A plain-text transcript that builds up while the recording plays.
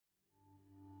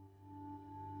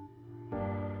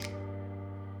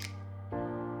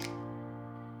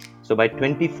So by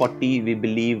 2040, we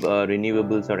believe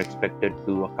renewables are expected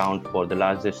to account for the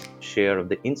largest share of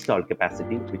the installed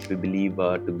capacity, which we believe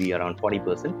to be around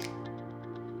 40%.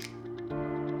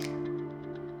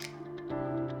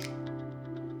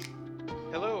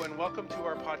 Hello, and welcome to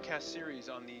our podcast series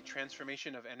on the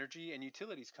transformation of energy and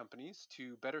utilities companies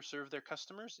to better serve their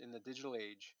customers in the digital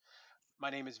age. My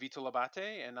name is Vito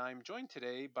Labate, and I'm joined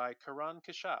today by Karan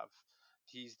Keshav.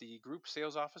 He's the Group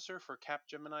Sales Officer for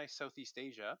Capgemini Southeast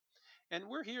Asia, and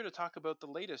we're here to talk about the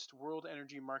latest World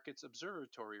Energy Markets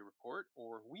Observatory Report,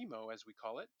 or WEMO as we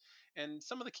call it, and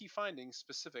some of the key findings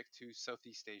specific to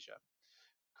Southeast Asia.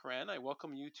 Karan, I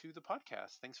welcome you to the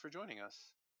podcast. Thanks for joining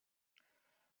us.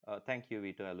 Thank you,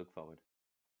 Vito. I look forward.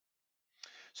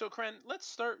 So, Karen, let's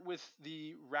start with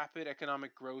the rapid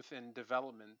economic growth and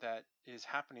development that is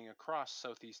happening across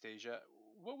Southeast Asia.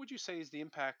 What would you say is the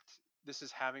impact this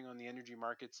is having on the energy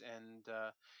markets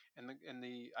and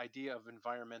the idea of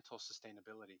environmental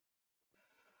sustainability?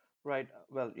 Right.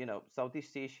 Well,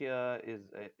 Southeast Asia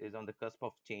is on the cusp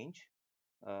of change.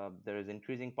 There is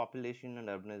increasing population and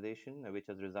urbanization, which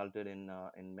has resulted in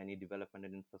many development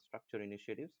and infrastructure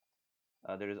initiatives.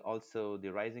 There is also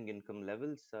the rising income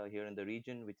levels here in the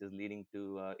region, which is leading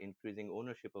to increasing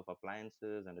ownership of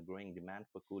appliances and a growing demand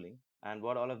for cooling. And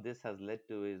what all of this has led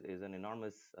to is an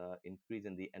enormous increase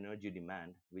in the energy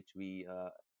demand, which we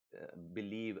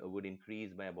believe would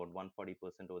increase by about 140%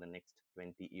 over the next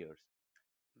 20 years.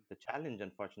 The challenge,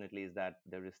 unfortunately, is that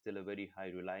there is still a very high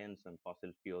reliance on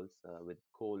fossil fuels, with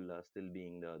coal still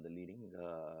being the leading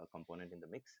component in the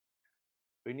mix.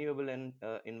 Renewable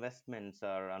investments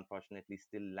are unfortunately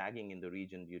still lagging in the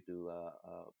region due to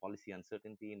policy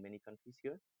uncertainty in many countries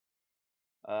here.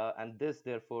 And this,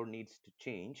 therefore, needs to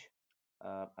change.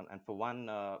 And for one,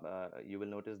 you will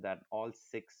notice that all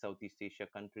six Southeast Asia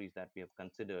countries that we have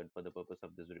considered for the purpose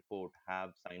of this report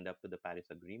have signed up to the Paris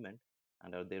Agreement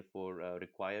and are therefore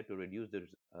required to reduce their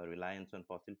reliance on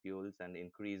fossil fuels and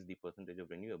increase the percentage of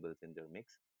renewables in their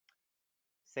mix.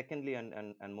 Secondly,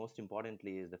 and most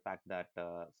importantly, is the fact that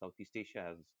Southeast Asia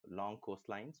has long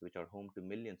coastlines, which are home to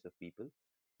millions of people,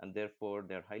 and therefore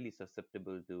they're highly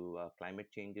susceptible to climate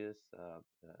changes,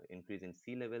 increase in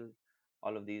sea level.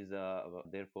 All of these,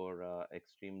 therefore,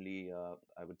 extremely,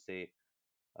 I would say,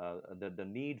 the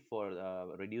need for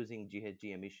reducing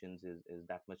GHG emissions is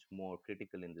that much more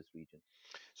critical in this region.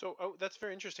 So, that's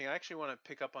very interesting. I actually want to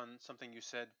pick up on something you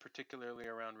said, particularly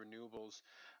around renewables.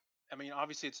 I mean,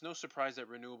 obviously, it's no surprise that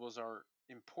renewables are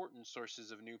important sources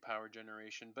of new power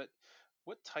generation, but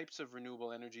what types of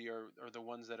renewable energy are the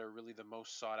ones that are really the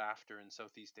most sought after in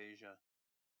Southeast Asia?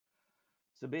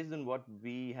 So, based on what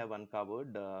we have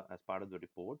uncovered as part of the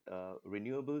report,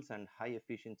 renewables and high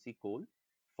efficiency coal,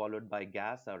 followed by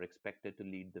gas, are expected to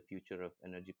lead the future of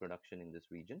energy production in this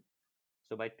region.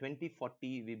 So by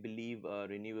 2040, we believe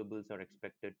renewables are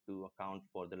expected to account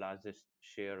for the largest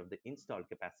share of the installed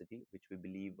capacity, which we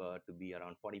believe to be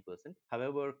around 40%.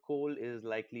 However, coal is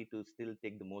likely to still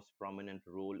take the most prominent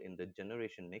role in the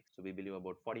generation mix. So we believe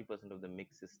about 40% of the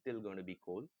mix is still going to be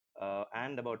coal.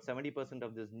 And about 70%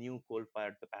 of this new coal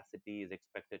fired capacity is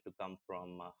expected to come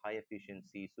from high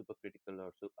efficiency, supercritical,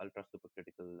 or ultra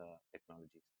supercritical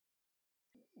technologies.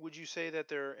 Would you say that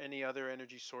there are any other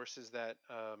energy sources that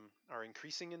are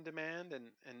increasing in demand,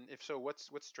 and if so,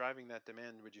 what's driving that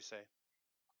demand? Would you say?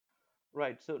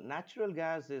 Right. So natural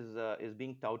gas is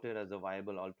being touted as a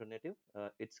viable alternative.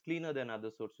 It's cleaner than other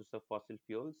sources of fossil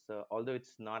fuels, although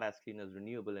it's not as clean as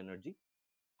renewable energy.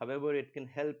 However, it can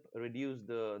help reduce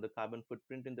the carbon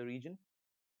footprint in the region.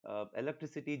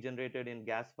 Electricity generated in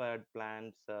gas-fired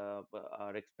plants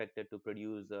are expected to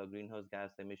produce greenhouse gas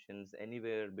emissions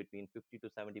anywhere between 50 to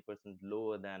 70%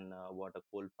 lower than what a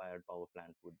coal-fired power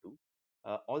plant would do.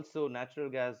 Also, natural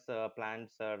gas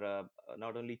plants are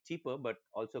not only cheaper but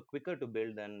also quicker to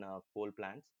build than coal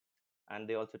plants, and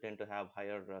they also tend to have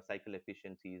higher cycle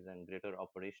efficiencies and greater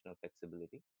operational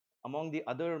flexibility. Among the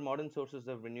other modern sources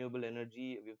of renewable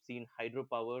energy, we've seen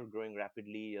hydropower growing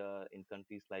rapidly in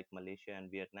countries like Malaysia and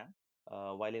Vietnam,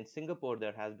 while in Singapore,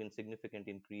 there has been significant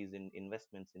increase in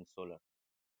investments in solar.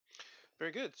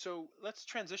 Very good. So let's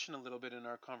transition a little bit in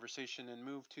our conversation and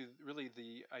move to really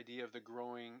the idea of the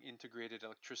growing integrated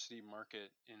electricity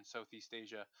market in Southeast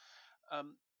Asia.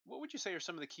 What would you say are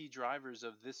some of the key drivers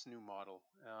of this new model,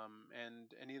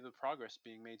 and any of the progress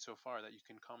being made so far that you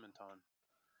can comment on?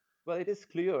 Well, it is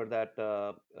clear that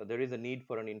there is a need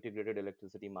for an integrated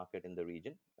electricity market in the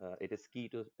region. It is key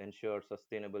to ensure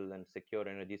sustainable and secure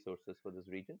energy sources for this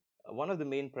region. One of the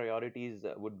main priorities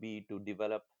would be to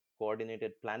develop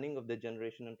coordinated planning of the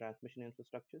generation and transmission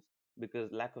infrastructures,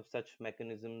 because lack of such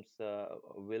mechanisms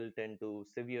will tend to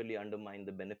severely undermine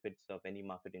the benefits of any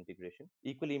market integration.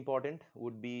 Equally important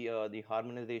would be the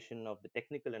harmonization of the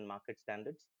technical and market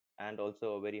standards, and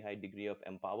also a very high degree of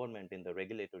empowerment in the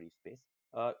regulatory space.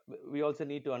 We also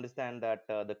need to understand that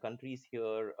the countries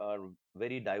here are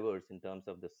very diverse in terms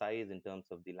of the size, in terms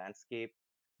of the landscape,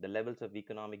 the levels of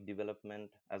economic development,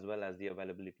 as well as the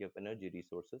availability of energy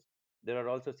resources. There are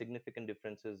also significant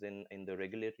differences in the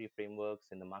regulatory frameworks,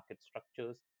 in the market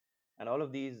structures, and all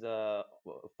of these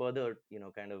further,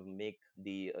 kind of make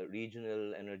the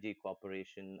regional energy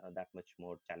cooperation that much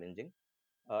more challenging.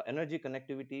 Energy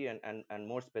connectivity and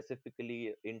more specifically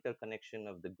interconnection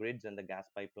of the grids and the gas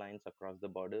pipelines across the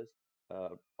borders uh,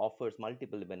 offers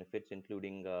multiple benefits,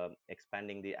 including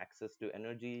expanding the access to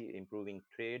energy, improving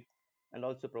trade, and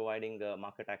also providing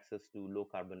market access to low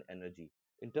carbon energy.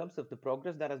 In terms of the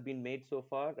progress that has been made so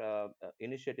far,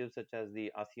 initiatives such as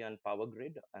the ASEAN Power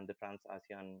Grid and the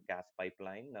Trans-ASEAN Gas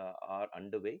Pipeline are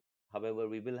underway. However,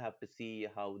 we will have to see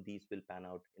how these will pan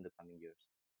out in the coming years.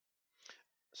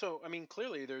 So, I mean,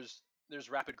 clearly there's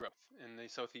rapid growth in the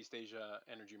Southeast Asia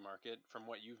energy market from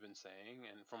what you've been saying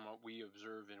and from what we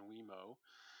observe in WeMo.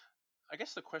 I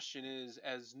guess the question is,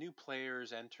 as new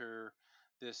players enter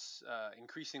this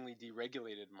increasingly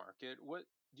deregulated market, what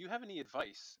do you have any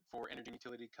advice for energy and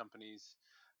utility companies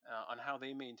on how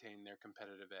they maintain their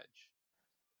competitive edge?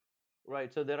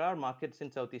 Right. So there are markets in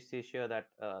Southeast Asia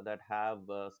that have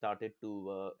started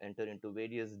to enter into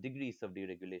various degrees of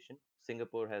deregulation.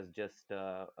 Singapore has just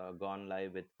gone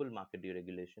live with full market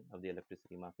deregulation of the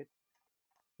electricity market.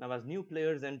 Now, as new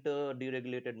players enter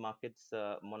deregulated markets,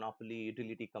 monopoly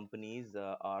utility companies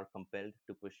are compelled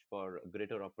to push for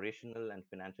greater operational and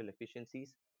financial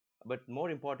efficiencies. But more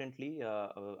importantly,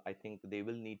 I think they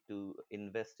will need to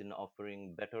invest in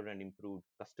offering better and improved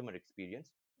customer experience,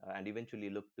 and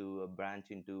eventually look to branch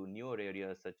into newer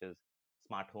areas such as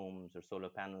smart homes or solar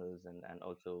panels, and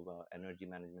also energy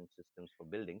management systems for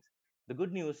buildings. The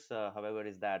good news, however,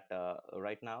 is that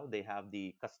right now they have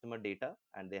the customer data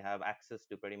and they have access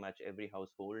to pretty much every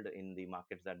household in the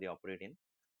markets that they operate in.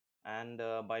 And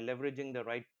by leveraging the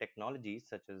right technologies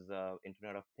such as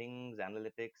Internet of Things,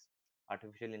 analytics,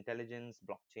 artificial intelligence,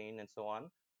 blockchain, and so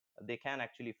on, they can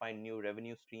actually find new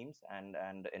revenue streams and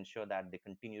ensure that they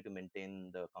continue to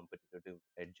maintain the competitive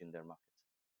edge in their markets.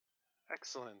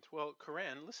 Excellent. Well,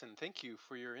 Karan, listen, thank you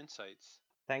for your insights.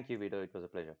 Thank you, Vito. It was a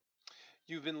pleasure.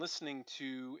 You've been listening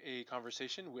to a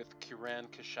conversation with Kiran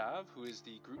Kashav, who is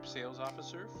the Group Sales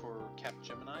Officer for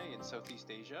Capgemini in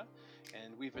Southeast Asia.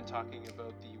 And we've been talking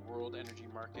about the World Energy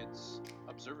Markets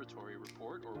Observatory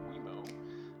Report, or WEMO.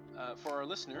 For our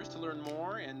listeners, to learn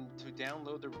more and to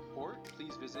download the report,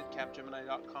 please visit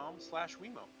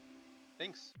capgemini.com/WEMO.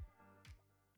 Thanks.